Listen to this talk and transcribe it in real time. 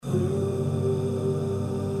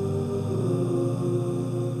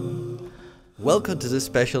Welcome to this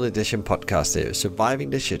special edition podcast series,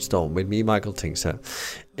 Surviving the Shitstorm, with me, Michael Tingsager.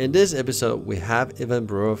 In this episode, we have Ivan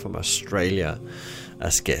Brewer from Australia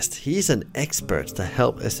as guest. He's an expert to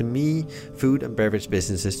help SME food and beverage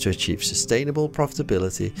businesses to achieve sustainable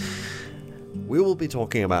profitability. We will be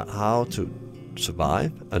talking about how to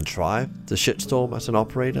survive and thrive the shitstorm as an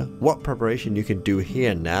operator, what preparation you can do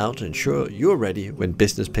here and now to ensure you're ready when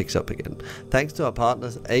business picks up again. Thanks to our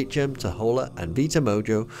partners HM, Tahola and Vita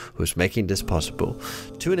Mojo, who's making this possible.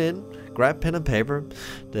 Tune in, grab pen and paper.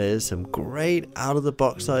 There's some great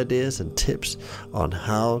out-of-the-box ideas and tips on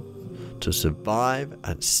how to survive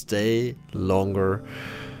and stay longer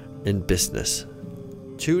in business.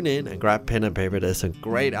 Tune in and grab pen and paper. There's some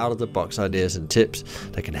great out-of-the-box ideas and tips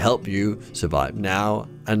that can help you survive now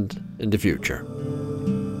and in the future.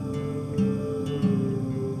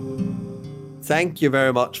 Thank you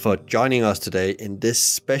very much for joining us today in this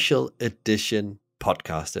special edition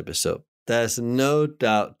podcast episode. There's no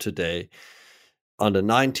doubt today, on the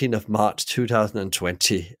 19th of March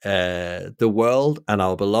 2020, the world and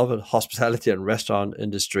our beloved hospitality and restaurant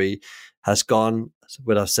industry has gone,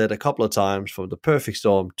 what I've said a couple of times, from the perfect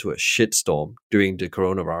storm to a shitstorm during the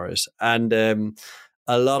coronavirus. And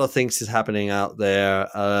a lot of things is happening out there,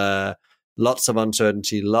 lots of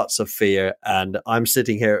uncertainty, lots of fear. And I'm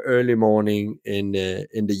sitting here early morning in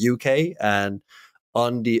the UK, and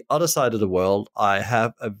on the other side of the world, I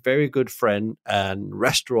have a very good friend and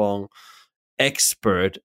restaurant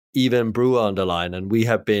expert, Ivan Brewer, on the line. And we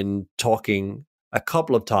have been talking a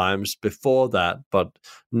couple of times before that, but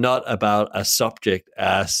not about a subject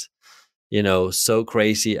as, so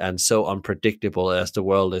crazy and so unpredictable as the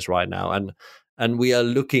world is right now. And we are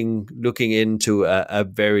looking into a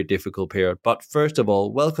very difficult period. But first of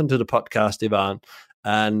all, welcome to the podcast, Ivan.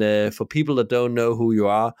 And for people that don't know who you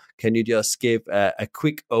are, can you just give a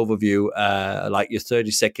quick overview, like your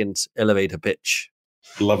 30 seconds elevator pitch?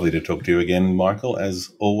 Lovely to talk to you again, Michael,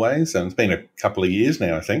 as always. And it's been a couple of years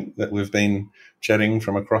now, I think, that we've been chatting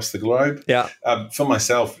from across the globe. Yeah. For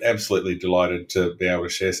myself, absolutely delighted to be able to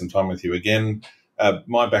share some time with you again.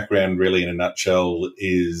 My background, really, in a nutshell,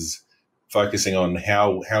 is focusing on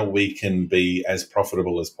how we can be as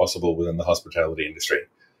profitable as possible within the hospitality industry.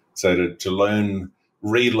 So to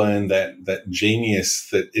relearn that genius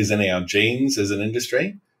that is in our genes as an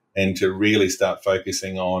industry, and to really start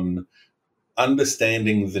focusing on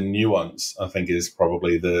understanding the nuance, I think, is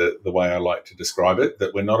probably the way I like to describe it,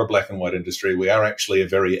 that we're not a black and white industry. We are actually a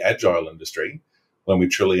very agile industry when we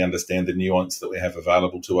truly understand the nuance that we have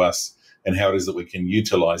available to us and how it is that we can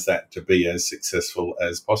utilize that to be as successful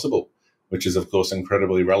as possible, which is, of course,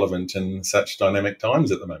 incredibly relevant in such dynamic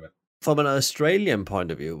times at the moment. From an Australian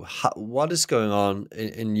point of view, what is going on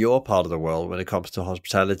in your part of the world when it comes to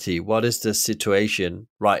hospitality? What is the situation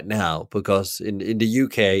right now? Because in the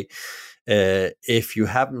UK, if you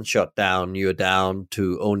haven't shut down, you're down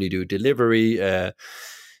to only do delivery.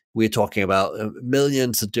 We're talking about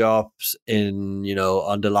millions of jobs on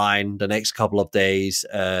the line the next couple of days.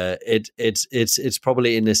 It's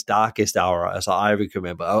probably in its darkest hour, as I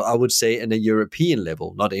remember. I would say in a European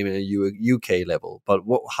level, not even a UK level. But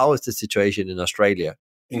how is the situation in Australia?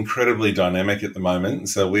 Incredibly dynamic at the moment.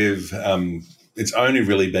 So we've it's only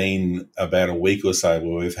really been about a week or so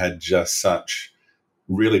where we've had just such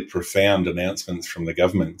really profound announcements from the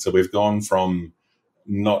government. So we've gone from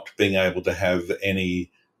not being able to have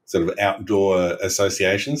any sort of outdoor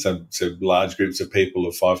associations, so large groups of people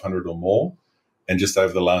of 500 or more. And just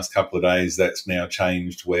over the last couple of days, that's now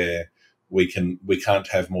changed where we can't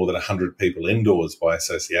have more than 100 people indoors by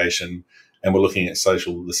association. And we're looking at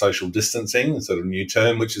the social distancing, sort of new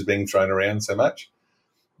term, which is being thrown around so much.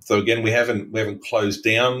 So again, we haven't closed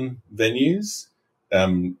down venues.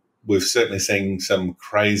 We've certainly seen some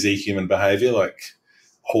crazy human behaviour, like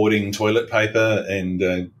hoarding toilet paper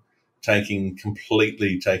and taking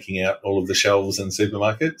out all of the shelves in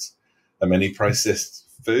supermarkets. Any processed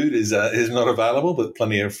food is not available, but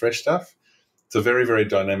plenty of fresh stuff. So very, very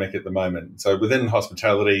dynamic at the moment. So within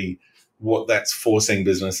hospitality, what that's forcing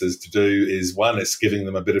businesses to do is, one, it's giving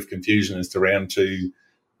them a bit of confusion as to round two,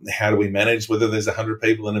 how do we manage whether there's 100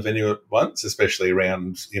 people in a venue at once, especially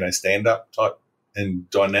around stand-up type and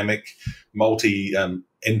dynamic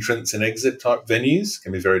multi-entrance and exit type venues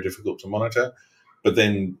can be very difficult to monitor. But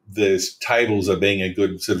then the tables are being a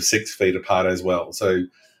good sort of 6 feet apart as well. So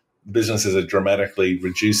businesses are dramatically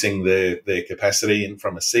reducing their capacity and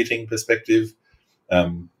from a seating perspective.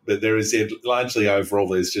 But there is largely overall,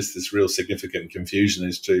 there's just this real significant confusion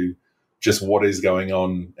as to just what is going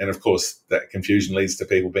on. And of course, that confusion leads to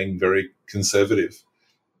people being very conservative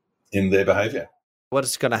in their behaviour.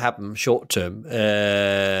 What's going to happen short term?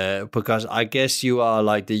 Because I guess you are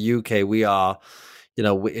like the UK. We are,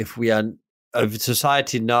 if we are if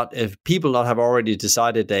society not, if people not have already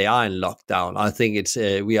decided they are in lockdown, I think it's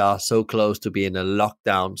we are so close to be in a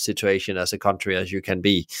lockdown situation as a country as you can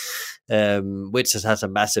be, which has a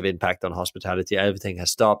massive impact on hospitality. Everything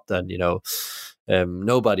has stopped, and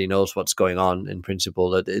nobody knows what's going on in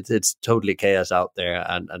principle. It's totally chaos out there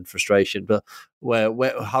and frustration. But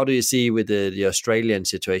how do you see with the Australian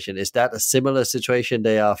situation? Is that a similar situation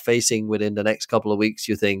they are facing within the next couple of weeks?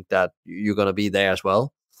 You think that you're going to be there as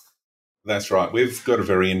well? That's right. We've got a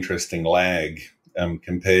very interesting lag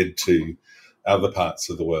compared to other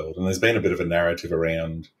parts of the world. And there's been a bit of a narrative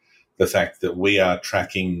around the fact that we are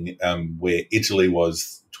tracking where Italy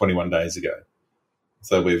was 21 days ago.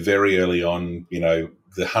 So we're very early on,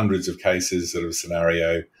 the hundreds of cases sort of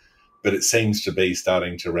scenario, but it seems to be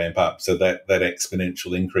starting to ramp up. So that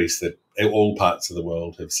exponential increase that all parts of the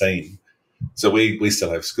world have seen. So we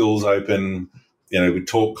still have schools open. We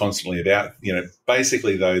talk constantly about,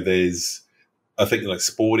 basically though there's, I think like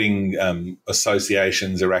sporting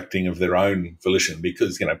associations are acting of their own volition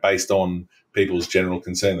because, based on people's general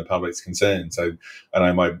concern, the public's concern. So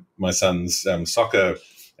I know my son's soccer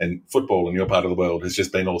and football in your part of the world has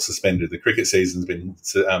just been all suspended. The cricket season's been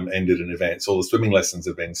ended in advance. All the swimming lessons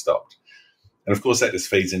have been stopped. And of course that just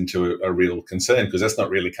feeds into a real concern because that's not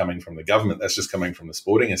really coming from the government. That's just coming from the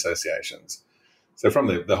sporting associations. So from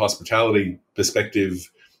the hospitality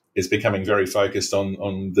perspective, it's becoming very focused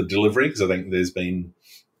on the delivery because I think there's been,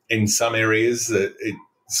 in some areas, that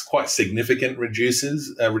it's quite significant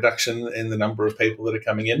reduction in the number of people that are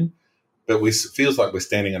coming in. But it feels like we're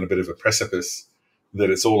standing on a bit of a precipice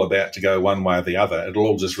that it's all about to go one way or the other. It'll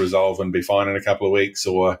all just resolve and be fine in a couple of weeks,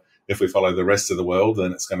 or if we follow the rest of the world,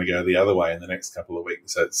 then it's going to go the other way in the next couple of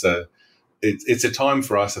weeks. So it's a time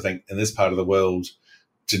for us, I think, in this part of the world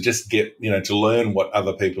to just get, to learn what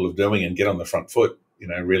other people are doing and get on the front foot,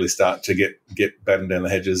 really start to get batten down the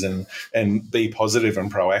hedges and be positive and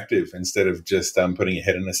proactive instead of just putting your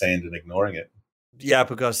head in the sand and ignoring it. Yeah,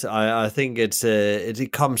 because I think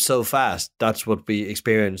it comes so fast. That's what we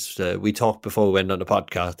experienced. We talked before we went on the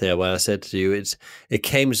podcast there where I said to you, it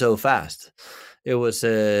came so fast. It was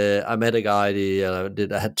I met a guy. I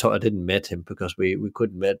didn't meet him because we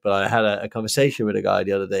couldn't meet, but I had a conversation with a guy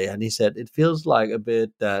the other day, and he said it feels like a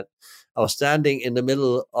bit that I was standing in the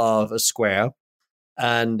middle of a square,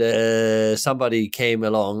 and somebody came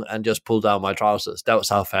along and just pulled down my trousers. That was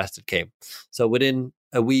how fast it came. So within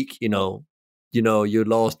a week, you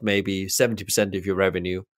lost maybe 70% of your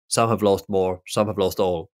revenue. Some have lost more. Some have lost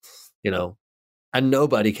all. And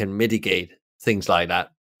nobody can mitigate things like that.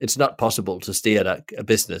 It's not possible to steer a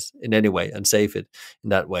business in any way and save it in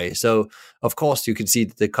that way. So, of course, you can see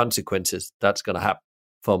the consequences that's going to happen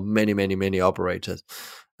for many, many, many operators.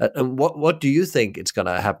 And what do you think it's going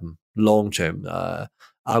to happen long term?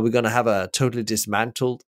 Are we going to have a totally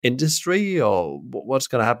dismantled industry, or what's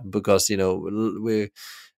going to happen? Because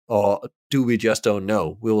or do we just don't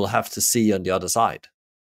know? We will have to see on the other side.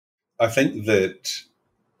 I think that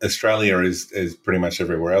Australia is pretty much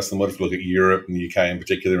everywhere else. And if you look at Europe and the UK in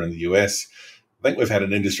particular and the US, I think we've had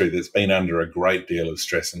an industry that's been under a great deal of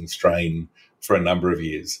stress and strain for a number of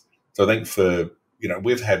years. So I think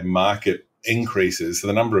we've had market increases. So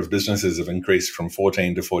the number of businesses have increased from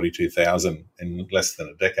 14 to 42,000 in less than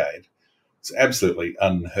a decade. It's absolutely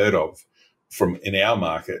unheard of in our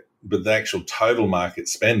market, but the actual total market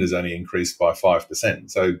spend has only increased by 5%.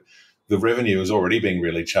 So the revenue is already being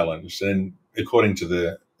really challenged. And according to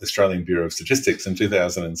the Australian Bureau of Statistics in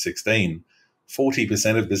 2016,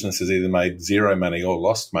 40% of businesses either made zero money or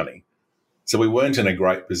lost money. So we weren't in a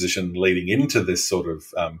great position leading into this sort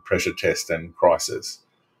of pressure test and crisis.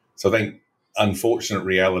 So I think unfortunate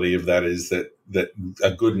reality of that is that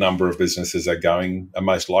a good number of businesses are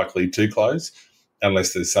most likely to close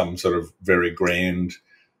unless there's some sort of very grand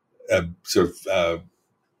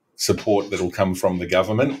support that will come from the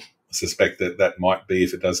government. I suspect that might be,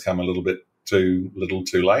 if it does come a little bit too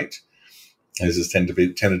late, as has tended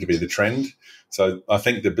to be the trend. So I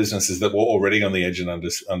think the businesses that were already on the edge and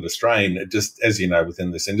under strain, it just, as you know,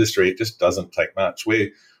 within this industry, it just doesn't take much.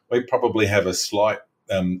 We probably have a slight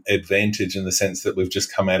advantage in the sense that we've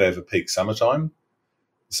just come out over peak summertime.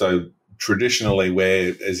 So traditionally,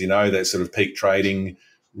 where, as you know, that sort of peak trading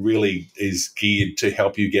really is geared to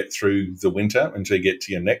help you get through the winter until you get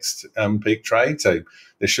to your next peak trade. So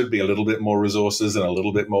there should be a little bit more resources and a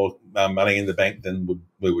little bit more money in the bank than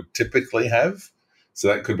we would typically have. So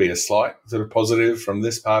that could be a slight sort of positive from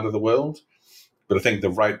this part of the world. But I think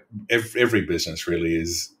every business really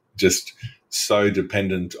is just so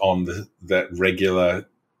dependent on that regular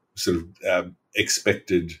sort of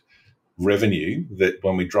expected revenue that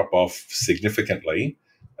when we drop off significantly,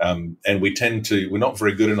 and we're not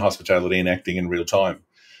very good in hospitality and acting in real time.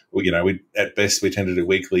 At best, we tend to do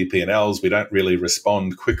weekly P&Ls. We don't really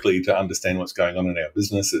respond quickly to understand what's going on in our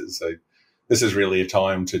businesses. So this is really a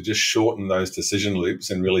time to just shorten those decision loops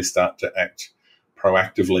and really start to act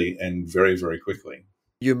proactively and very, very quickly.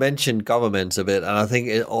 You mentioned governments a bit, and I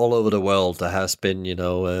think all over the world there has been,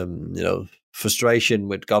 frustration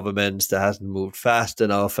with governments that hasn't moved fast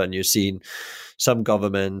enough, and you've seen some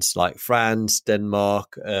governments like France,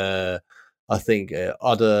 Denmark, I think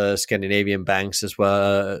other Scandinavian banks as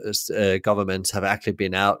well as governments have actually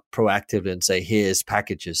been out proactively and say, here's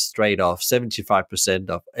packages straight off. 75%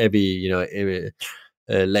 of every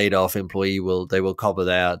laid off employee will cover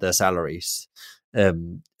their salaries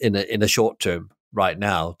in a short term right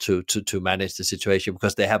now to manage the situation,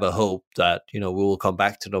 because they have a hope that we will come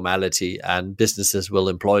back to normality and businesses will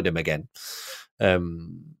employ them again.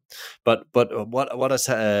 But what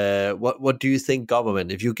do you think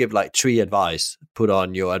government, if you give like 3 advice, put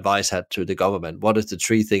on your advice hat to the government, what is the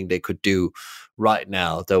 3 thing they could do right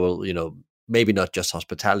now that will, maybe not just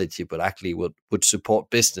hospitality, but actually would support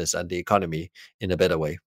business and the economy in a better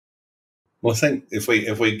way? Well, I think if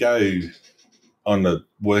we go on the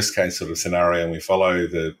worst case sort of scenario and we follow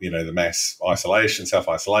the mass isolation,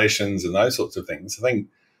 self-isolations and those sorts of things, I think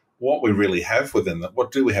what do we have within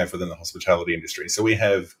the hospitality industry? So we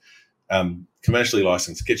have commercially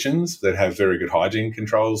licensed kitchens that have very good hygiene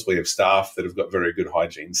controls. We have staff that have got very good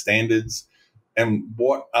hygiene standards. And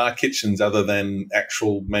what are kitchens other than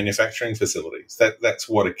actual manufacturing facilities? That's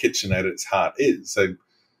what a kitchen at its heart is. So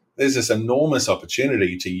there's this enormous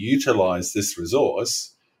opportunity to utilize this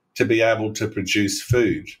resource to be able to produce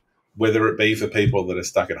food, whether it be for people that are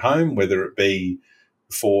stuck at home, whether it be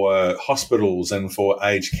for hospitals and for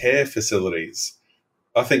aged care facilities.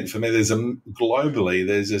 I think for me, there's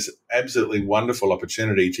this absolutely wonderful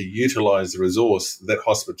opportunity to utilize the resource that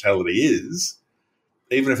hospitality is,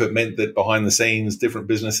 even if it meant that behind the scenes, different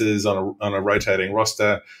businesses on a rotating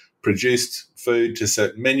roster produced food to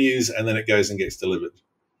certain menus and then it goes and gets delivered.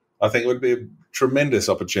 I think it would be a tremendous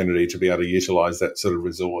opportunity to be able to utilize that sort of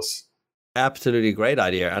resource. Absolutely great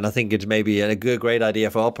idea. And I think it's maybe a great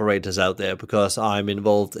idea for operators out there, because I'm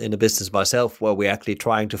involved in a business myself where we're actually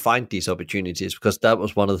trying to find these opportunities, because that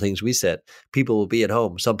was one of the things we said. People will be at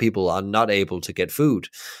home. Some people are not able to get food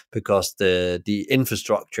because the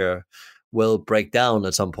infrastructure will break down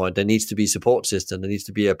at some point. There needs to be support system. There needs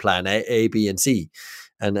to be a plan A, B, and C.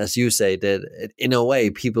 And as you say, that in a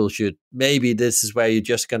way, people should, maybe this is where you're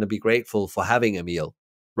just going to be grateful for having a meal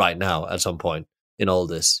right now at some point in all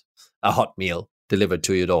this, a hot meal delivered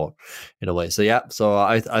to your door in a way. So yeah, so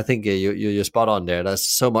I think you're spot on there. There's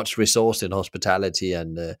so much resource in hospitality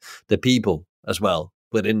and the people as well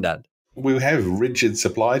within that. We have rigid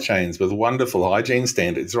supply chains with wonderful hygiene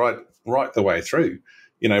standards right the way through,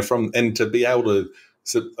 and to be able to.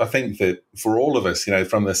 So I think that for all of us,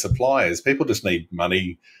 from the suppliers, people just need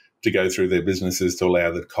money to go through their businesses to allow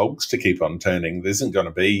the cogs to keep on turning. There isn't going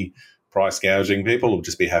to be price gouging. People will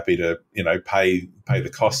just be happy to, pay the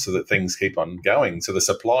costs so that things keep on going. So the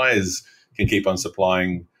suppliers can keep on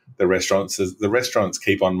supplying the restaurants as the restaurants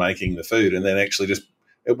keep on making the food, and then actually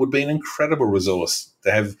it would be an incredible resource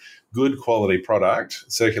to have good quality product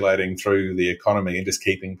circulating through the economy and just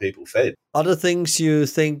keeping people fed. Other things you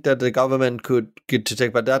think that the government could get to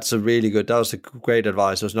take, but that was a great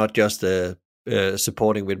advice. It was not just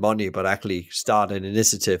supporting with money, but actually start an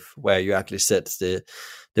initiative where you actually set the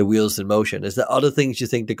wheels in motion. Is there other things you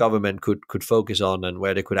think the government could focus on and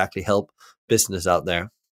where they could actually help business out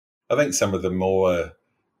there? I think some of the more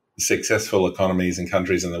successful economies and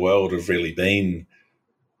countries in the world have really been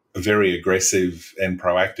very aggressive and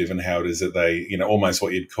proactive in how it is that they, almost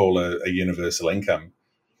what you'd call a universal income,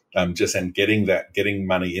 and getting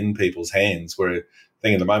money in people's hands. Where I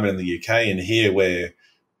think at the moment in the UK and here, where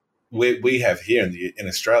we have here in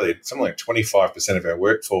Australia, something like 25% of our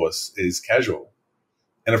workforce is casual,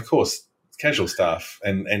 and of course, casual staff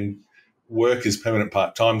and work is permanent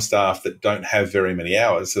part-time staff that don't have very many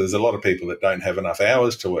hours. So there's a lot of people that don't have enough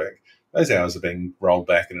hours to work. Those hours are being rolled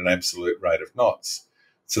back at an absolute rate of knots.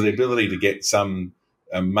 So the ability to get some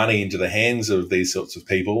money into the hands of these sorts of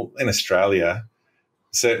people in Australia,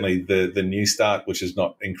 certainly the New Start, which has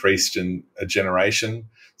not increased in a generation,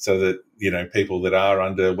 so that, people that are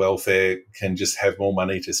under welfare can just have more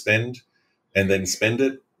money to spend and then spend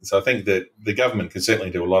it. So I think that the government can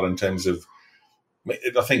certainly do a lot in terms of,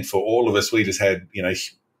 I think for all of us, we just had,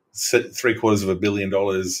 $750 million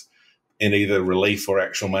in either relief or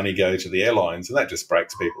actual money go to the airlines, and that just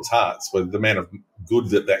breaks people's hearts with the amount of good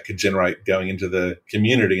that could generate going into the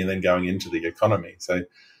community and then going into the economy. So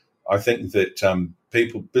I think that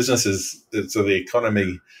businesses, so the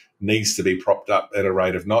economy needs to be propped up at a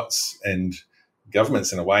rate of knots, and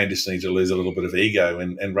governments in a way just need to lose a little bit of ego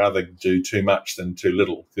and rather do too much than too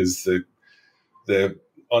little, because the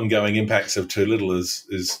ongoing impacts of too little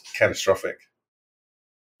is catastrophic.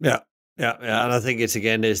 Yeah. And I think it's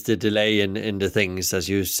the delay in the things, as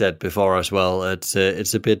you said before as well. It's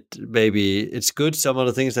a bit, maybe it's good, some of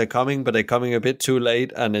the things that are coming, but they're coming a bit too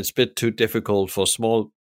late, and it's a bit too difficult for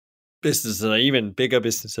small businesses and even bigger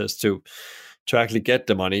businesses to actually get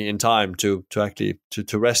the money in time to actually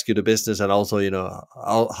to rescue the business. And also,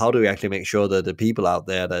 how do we actually make sure that the people out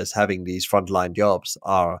there that is having these frontline jobs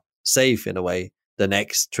are safe in a way the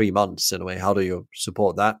next 3 months in a way? How do you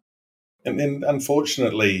support that? And then,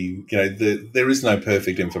 unfortunately, there is no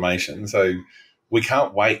perfect information. So we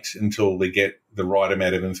can't wait until we get the right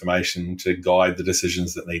amount of information to guide the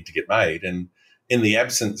decisions that need to get made. And in the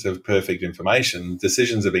absence of perfect information,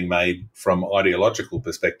 decisions are being made from ideological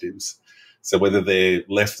perspectives. So whether they're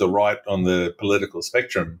left or right on the political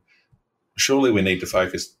spectrum, surely we need to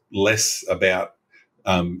focus less about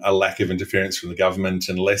a lack of interference from the government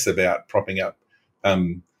and less about propping up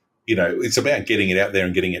it's about getting it out there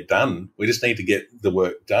and getting it done. We just need to get the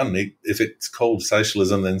work done. If it's called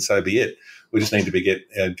socialism, then so be it. We just need to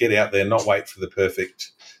get out there, not wait for the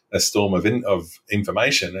perfect storm of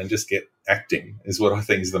information, and just get acting is what I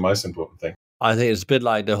think is the most important thing. I think it's a bit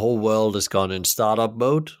like the whole world has gone in startup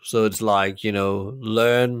mode. So it's like,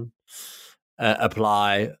 learn,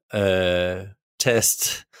 apply,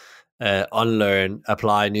 test, unlearn,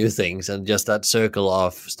 apply new things, and just that circle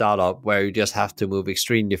of startup where you just have to move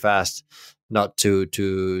extremely fast, not to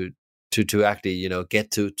actually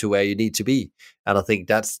get to where you need to be. And I think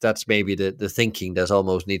that's maybe the thinking that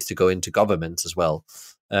almost needs to go into governments as well,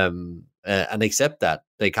 and accept that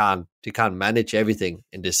they can't manage everything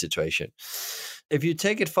in this situation. If you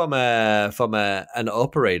take it from an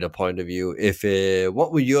operator point of view,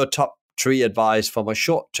 what were your top 3 advice from a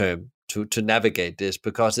short term to navigate this,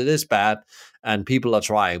 because it is bad and people are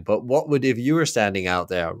trying, but what would, if you were standing out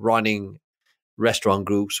there running restaurant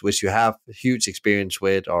groups, which you have huge experience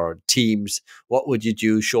with, or teams, what would you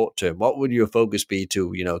do short term? What would your focus be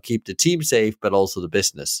to, keep the team safe, but also the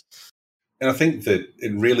business? And I think that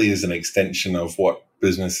it really is an extension of what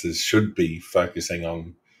businesses should be focusing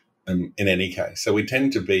on in any case. So we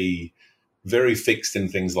tend to be very fixed in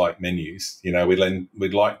things like menus.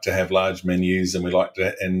 We'd like to have large menus, and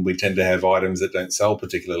we tend to have items that don't sell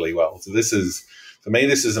particularly well. So for me,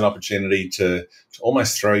 this is an opportunity to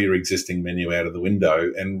almost throw your existing menu out of the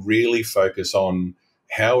window and really focus on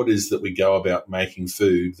how it is that we go about making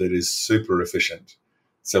food that is super efficient.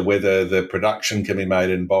 So whether the production can be made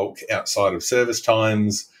in bulk outside of service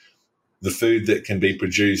times, the food that can be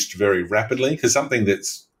produced very rapidly, because something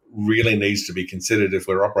that's really needs to be considered if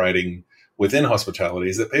we're operating within hospitality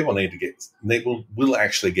is that people will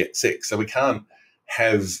actually get sick. So we can't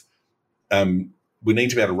have, we need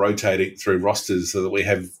to be able to rotate it through rosters so that we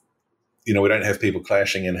have, we don't have people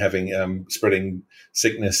clashing and having spreading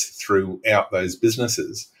sickness throughout those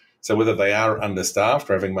businesses. So whether they are understaffed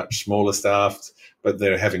or having much smaller staff, but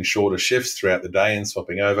they're having shorter shifts throughout the day and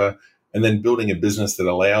swapping over, and then building a business that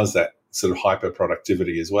allows that sort of hyper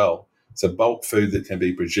productivity as well. So bulk food that can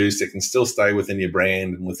be produced, it can still stay within your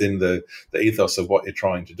brand and within the ethos of what you're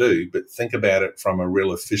trying to do, but think about it from a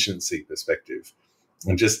real efficiency perspective.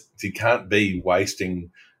 And just, you can't be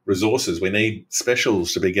wasting resources. We need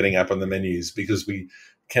specials to be getting up on the menus because we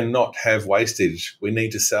cannot have wastage. We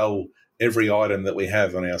need to sell every item that we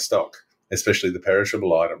have on our stock, especially the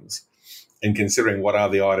perishable items, and considering what are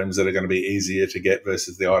the items that are going to be easier to get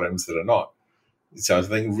versus the items that are not. So I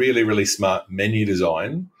think really, really smart menu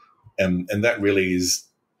design, and that really is,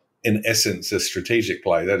 in essence, a strategic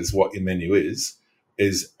play. That is what your menu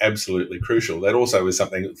is absolutely crucial. That also is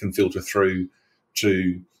something that can filter through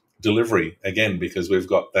to delivery, again, because we've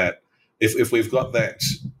got that. If we've got that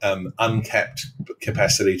uncapped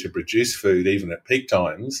capacity to produce food even at peak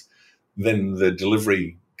times, then the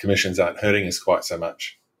delivery commissions aren't hurting us quite so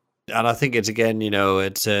much. And I think it's, again,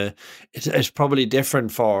 it's probably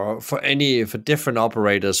different for different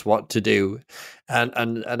operators what to do.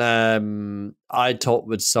 And I talked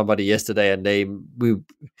with somebody yesterday, and we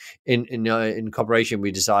in cooperation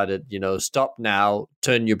we decided, stop now,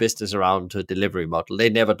 turn your business around to a delivery model. They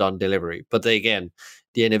never done delivery, but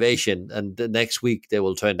the innovation, and the next week they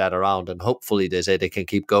will turn that around, and hopefully they say they can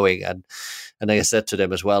keep going. And like I said to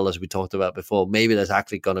them as well, as we talked about before, maybe there's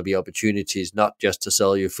actually going to be opportunities not just to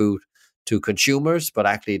sell your food to consumers, but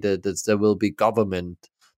actually there will be government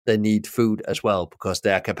that need food as well because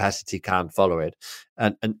their capacity can't follow it.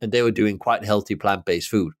 And they were doing quite healthy plant-based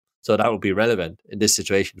food. So that would be relevant in this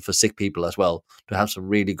situation for sick people as well, to have some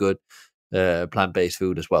really good plant-based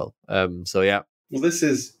food as well. So yeah. Well, this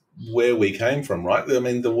is where we came from, right? I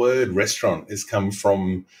mean, the word restaurant has come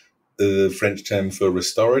from the French term for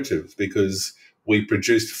restorative, because we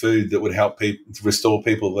produced food that would help people restore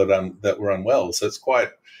people that were unwell. So it's quite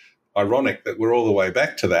ironic that we're all the way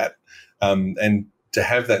back to that, and to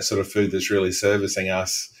have that sort of food that's really servicing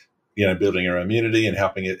us, building our immunity and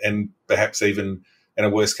helping it, and perhaps even in a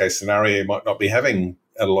worst case scenario, you might not be having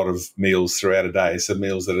a lot of meals throughout a day, so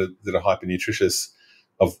meals that are hyper nutritious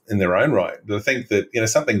in their own right. But I think that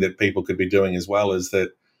something that people could be doing as well is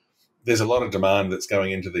that there's a lot of demand that's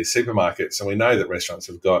going into these supermarkets, and we know that restaurants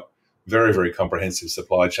have got very, very comprehensive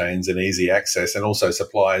supply chains and easy access, and also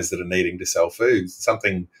suppliers that are needing to sell food.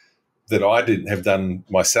 Something that I didn't have done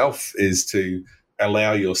myself is to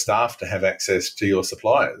allow your staff to have access to your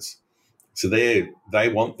suppliers. So they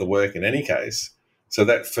want the work in any case. So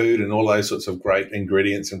that food and all those sorts of great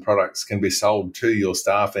ingredients and products can be sold to your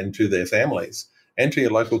staff and to their families and to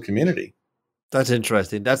your local community. That's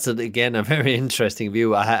interesting. That's, again, a very interesting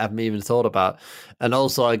view I haven't even thought about. And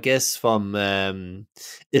also, I guess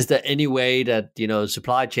is there any way that,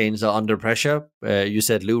 supply chains are under pressure? You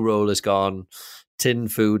said loo roll is gone, tin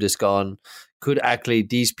food is gone. Could actually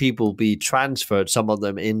these people be transferred, some of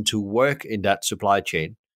them, into work in that supply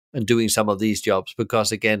chain and doing some of these jobs?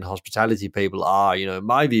 Because, again, hospitality people are, in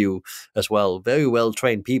my view as well, very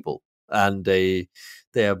well-trained people. And they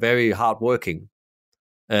are very hardworking.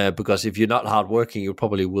 Because if you're not hardworking, you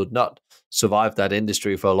probably would not survive that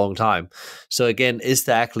industry for a long time. So again, is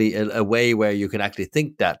there actually a way where you can actually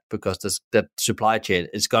think that, because that supply chain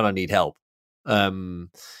is going to need help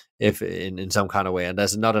if in some kind of way, and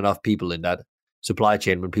there's not enough people in that supply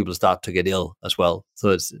chain when people start to get ill as well.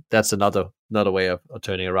 So that's another way of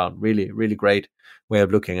turning around. Really, really great way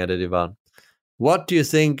of looking at it, Ivan. What do you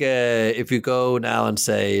think if you go now and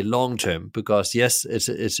say long term? Because yes,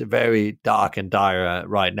 it's very dark and dire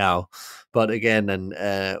right now. But again, and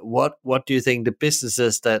what do you think the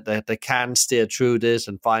businesses that can steer through this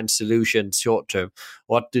and find solutions short term?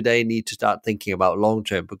 What do they need to start thinking about long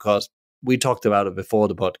term? Because we talked about it before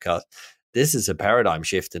the podcast. This is a paradigm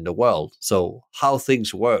shift in the world. So how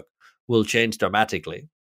things work will change dramatically.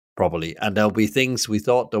 Probably. And there'll be things we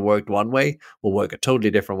thought that worked one way will work a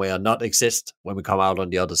totally different way or not exist when we come out on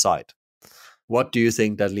the other side. What do you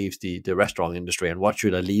think that leaves the restaurant industry, and what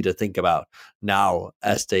should a leader think about now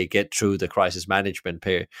as they get through the crisis management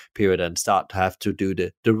period and start to have to do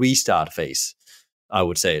the restart phase? I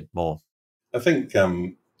would say it more. I think,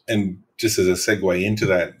 and just as a segue into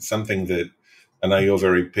that, something that I know you're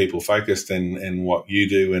very people focused in what you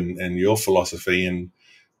do and your philosophy, and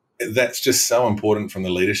that's just so important from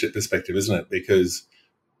the leadership perspective, isn't it? Because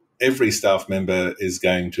every staff member is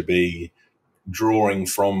going to be drawing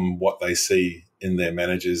from what they see in their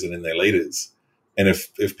managers and in their leaders. And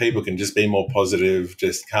if people can just be more positive,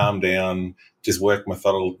 just calm down, just work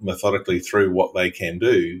methodically through what they can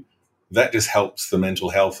do, that just helps the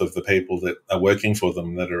mental health of the people that are working for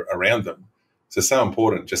them, that are around them. So it's so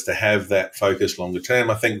important just to have that focus longer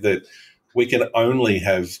term. I think that we can only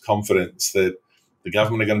have confidence that the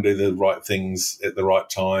government are going to do the right things at the right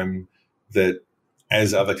time, that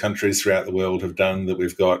as other countries throughout the world have done, that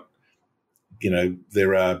we've got,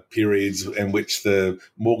 there are periods in which the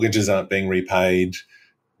mortgages aren't being repaid.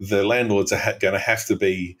 The landlords are going to have to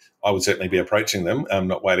be, I would certainly be approaching them. I'm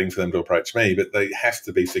not waiting for them to approach me, but they have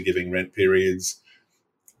to be forgiving rent periods.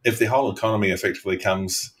 If the whole economy effectively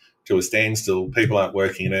comes to a standstill, people aren't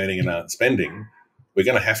working and earning and aren't spending, we're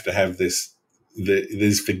going to have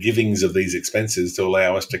these forgivings of these expenses to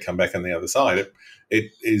allow us to come back on the other side.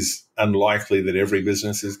 It is unlikely that every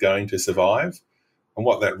business is going to survive. And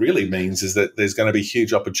what that really means is that there's going to be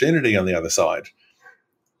huge opportunity on the other side.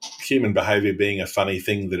 Human behaviour being a funny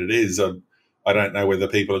thing that it is, I don't know whether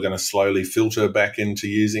people are going to slowly filter back into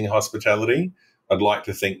using hospitality. I'd like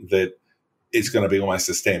to think that it's going to be almost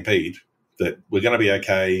a stampede, that we're going to be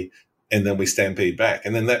okay and then we stampede back.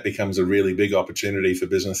 And then that becomes a really big opportunity for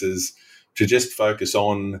businesses to just focus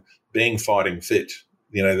on being fighting fit,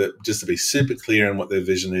 that just to be super clear on what their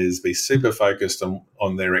vision is, be super focused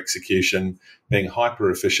on their execution, being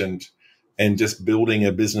hyper efficient, and just building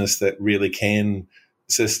a business that really can,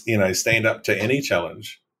 stand up to any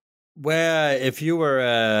challenge. Where, if you were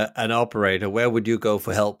an operator, where would you go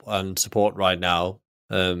for help and support right now,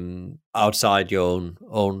 outside your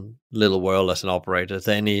own little world as an operator? Is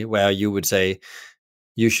there anywhere you would say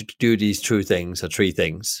you should do these three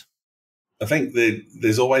things? I think that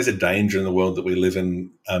there's always a danger in the world that we live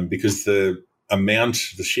in because the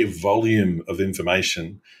sheer volume of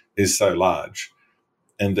information is so large,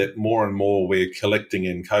 and that more and more we're collecting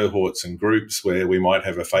in cohorts and groups where we might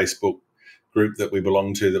have a Facebook group that we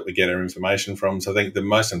belong to that we get our information from. So I think the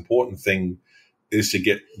most important thing is to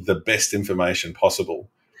get the best information possible.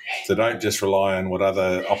 So don't just rely on what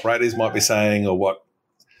other operators might be saying or what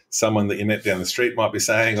someone that you met down the street might be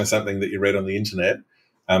saying or something that you read on the internet.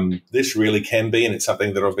 This really can be, and it's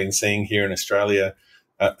something that I've been seeing here in Australia,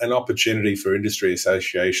 an opportunity for industry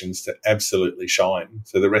associations to absolutely shine.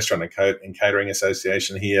 So the Restaurant and Catering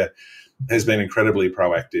Association here has been incredibly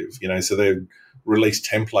proactive. So they've released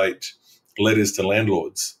template letters to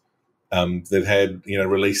landlords. They've had,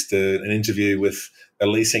 released an interview with a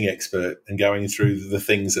leasing expert and going through the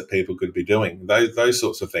things that people could be doing. Those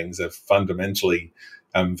sorts of things are fundamentally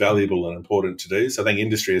valuable and important to do. So I think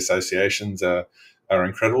industry associations are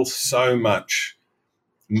incredible. So much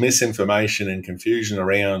misinformation and confusion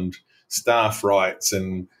around staff rights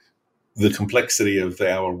and the complexity of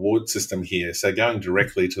our award system here. So going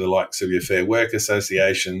directly to the likes of your Fair Work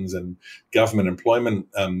associations and government employment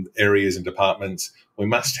areas and departments, we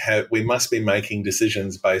must be making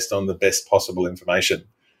decisions based on the best possible information,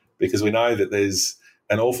 because we know that there's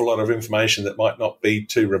an awful lot of information that might not be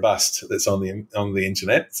too robust that's on the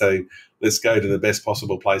internet. So let's go to the best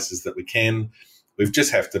possible places that we can. We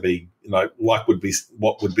just have to be, like what would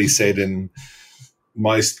be said in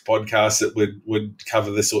most podcasts that would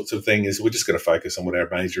cover this sorts of thing, is we're just going to focus on what our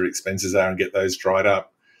major expenses are and get those dried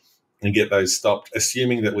up and get those stopped,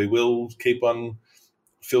 assuming that we will keep on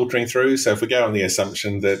filtering through. So if we go on the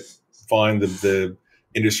assumption that the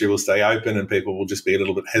industry will stay open and people will just be a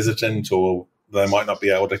little bit hesitant or they might not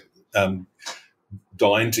be able to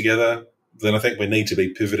dine together, then I think we need to be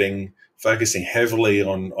pivoting, focusing heavily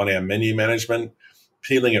on our menu management,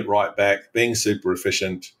 peeling it right back, being super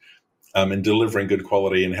efficient, and delivering good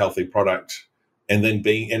quality and healthy product, and then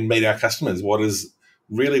meet our customers.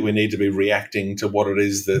 We need to be reacting to what it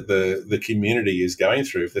is that the community is going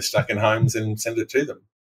through. If they're stuck in homes, and send it to them.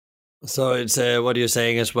 So it's what you're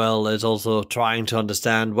saying as well is also trying to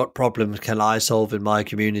understand what problems can I solve in my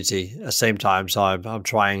community at the same time. So I'm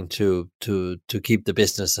trying to keep the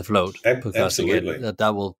business afloat, because absolutely again,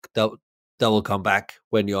 that will come back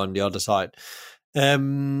when you're on the other side.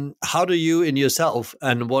 How do you in yourself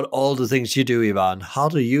and what all the things you do, Ivan, how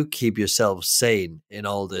do you keep yourself sane in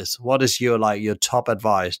all this? What is your top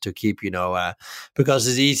advice to keep, because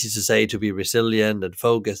it's easy to say to be resilient and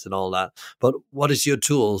focused and all that, but what is your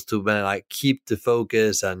tools to keep the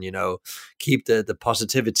focus and, keep the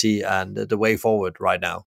positivity and the way forward right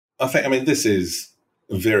now? This is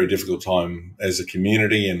a very difficult time as a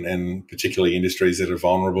community and particularly industries that are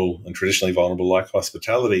vulnerable and traditionally vulnerable like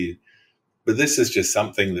hospitality. But this is just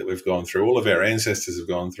something that we've gone through. All of our ancestors have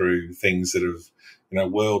gone through things that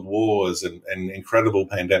have, world wars and incredible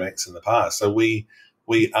pandemics in the past. So we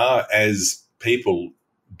are, as people,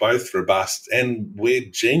 both robust and we're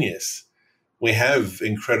genius. We have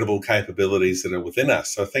incredible capabilities that are within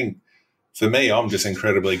us. So I think for me, I'm just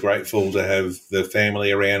incredibly grateful to have the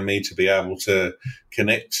family around me to be able to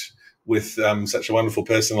connect with such a wonderful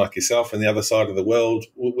person like yourself on the other side of the world.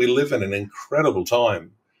 We live in an incredible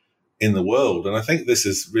time in the world. And I think this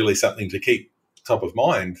is really something to keep top of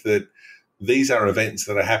mind, that these are events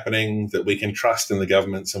that are happening, that we can trust in the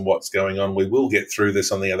governments and what's going on. We will get through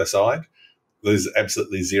this on the other side. There's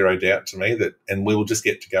absolutely zero doubt to me and we will just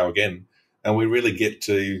get to go again. And we really get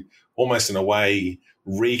to, almost in a way,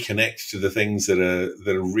 reconnect to the things that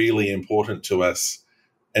are really important to us.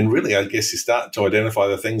 And really, I guess you start to identify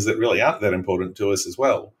the things that really aren't that important to us as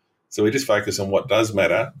well. So we just focus on what does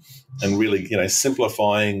matter and really,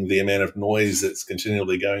 simplifying the amount of noise that's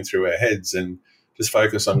continually going through our heads, and just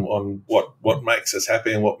focus on what makes us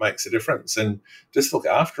happy and what makes a difference, and just look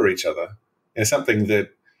after each other. Something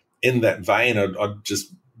that in that vein I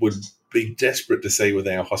just would be desperate to see with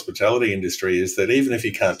our hospitality industry is that even if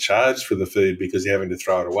you can't charge for the food because you're having to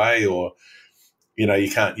throw it away or, you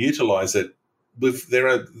can't utilize it, there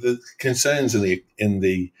are the concerns in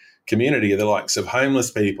the community are the likes of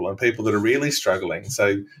homeless people and people that are really struggling.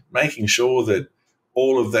 So making sure that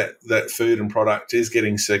all of that food and product is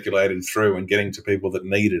getting circulated through and getting to people that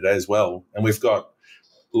need it as well. And we've got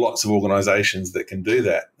lots of organisations that can do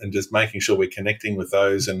that, and just making sure we're connecting with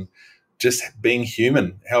those and just being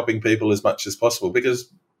human, helping people as much as possible,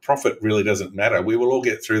 because profit really doesn't matter. We will all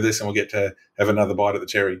get through this and we'll get to have another bite at the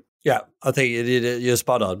cherry. Yeah, I think you're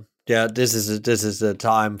spot on. Yeah, this is a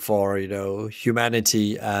time for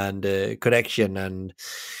humanity and connection and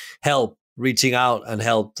help reaching out and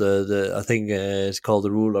help the I think it's called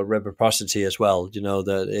the rule of reciprocity as well.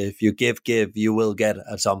 That if you give, you will get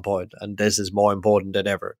at some point, and this is more important than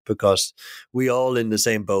ever because we all in the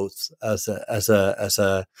same boat. As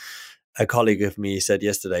a colleague of me said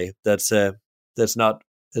yesterday, there's no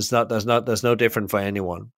different for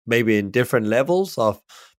anyone. Maybe in different levels of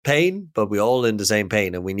pain, but we're all in the same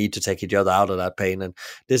pain, and we need to take each other out of that pain. And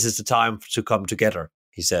this is the time to come together,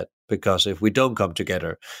 he said, because if we don't come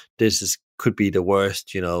together, could be the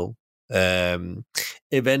worst,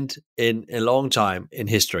 event in a long time in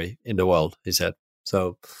history in the world, he said.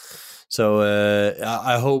 So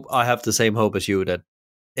I hope I have the same hope as you that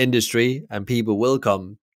industry and people will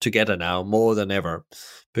come together now more than ever,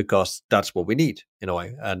 because that's what we need in a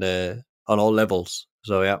way, and on all levels.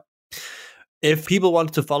 So yeah. If people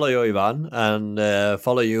want to follow you, Ivan, and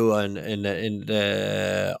follow you on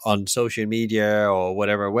social media or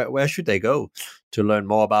whatever, where should they go to learn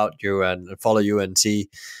more about you and follow you and see?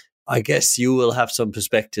 I guess you will have some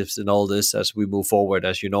perspectives in all this as we move forward,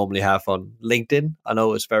 as you normally have on LinkedIn. I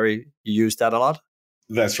know you use that a lot.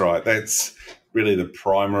 That's right. That's really the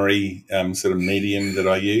primary sort of medium that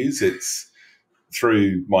I use. It's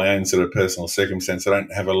through my own sort of personal circumstance, I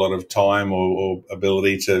don't have a lot of time or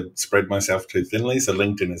ability to spread myself too thinly. So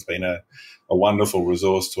LinkedIn has been a wonderful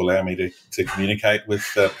resource to allow me to communicate with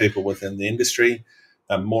people within the industry.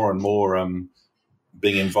 More and more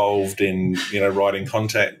being involved in, writing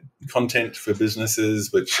content for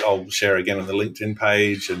businesses, which I'll share again on the LinkedIn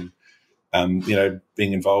page, and,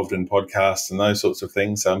 being involved in podcasts and those sorts of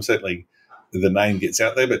things. So I'm certainly, the name gets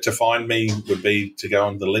out there, but to find me would be to go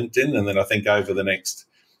on the LinkedIn. And then I think over the next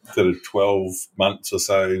sort of 12 months or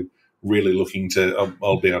so, really looking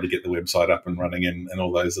I'll be able to get the website up and running and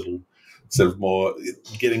all those little sort of more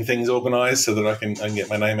getting things organized so that I can get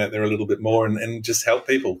my name out there a little bit more and just help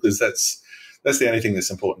people, because that's the only thing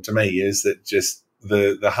that's important to me, is that just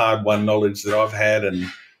the hard-won knowledge that I've had, and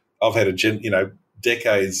I've had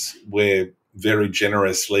decades where very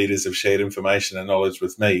generous leaders have shared information and knowledge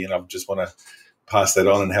with me, and I just want to pass that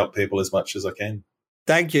on and help people as much as I can.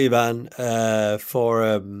 Thank you, Ivan, for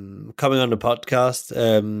coming on the podcast.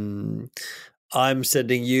 I'm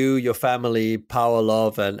sending you, your family, power,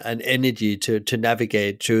 love, and energy to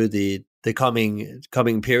navigate through the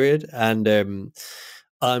coming period. And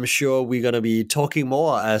I'm sure we're going to be talking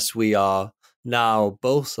more as we are now,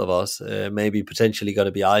 both of us, maybe potentially going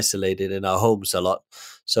to be isolated in our homes a lot.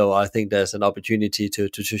 So I think there's an opportunity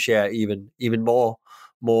to share even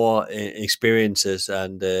more experiences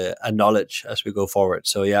and knowledge as we go forward.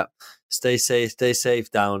 So yeah, stay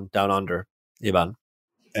safe down under, Ivan.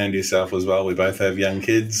 And yourself as well. We both have young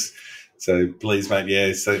kids, so please,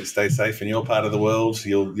 mate, stay safe in your part of the world.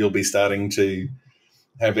 You'll be starting to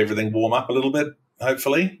have everything warm up a little bit.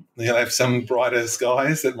 Hopefully, you'll have some brighter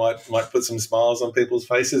skies that might put some smiles on people's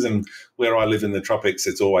faces. And where I live in the tropics,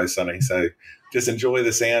 it's always sunny. So just enjoy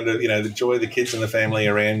the sound of, enjoy the kids and the family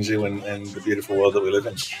around you and the beautiful world that we live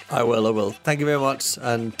in. I will. Thank you very much,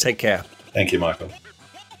 and take care. Thank you, Michael.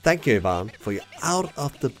 Thank you, Ivan, for your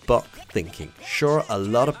out-of-the-box thinking. Sure, a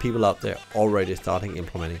lot of people out there already starting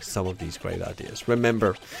implementing some of these great ideas.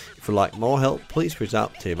 Remember, if you'd like more help, please reach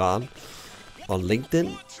out to Ivan on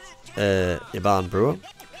LinkedIn, Ivan Brewer.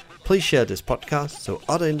 Please share this podcast so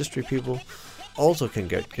other industry people also can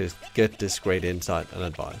get this great insight and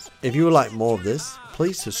advice. If you would like more of this,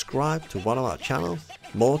 please subscribe to one of our channels.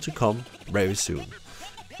 More to come very soon.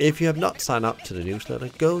 If you have not signed up to the newsletter,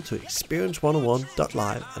 go to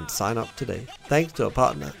experience101.live and sign up today. Thanks to our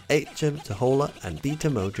partner HM Tahola and Beta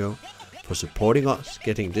Mojo for supporting us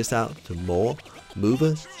getting this out to more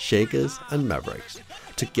movers, shakers and mavericks.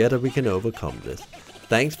 Together we can overcome this.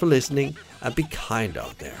 Thanks for listening, and be kind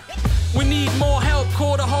out there. We need more help,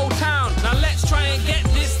 call the whole town. Now let's try and get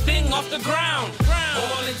this thing off the ground.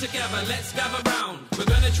 All in together, let's gather round. We're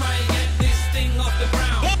gonna try and get this thing off the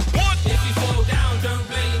ground. If you fall down, don't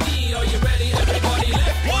blame me. Are you ready? Everybody,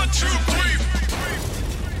 left 1, 2, 3.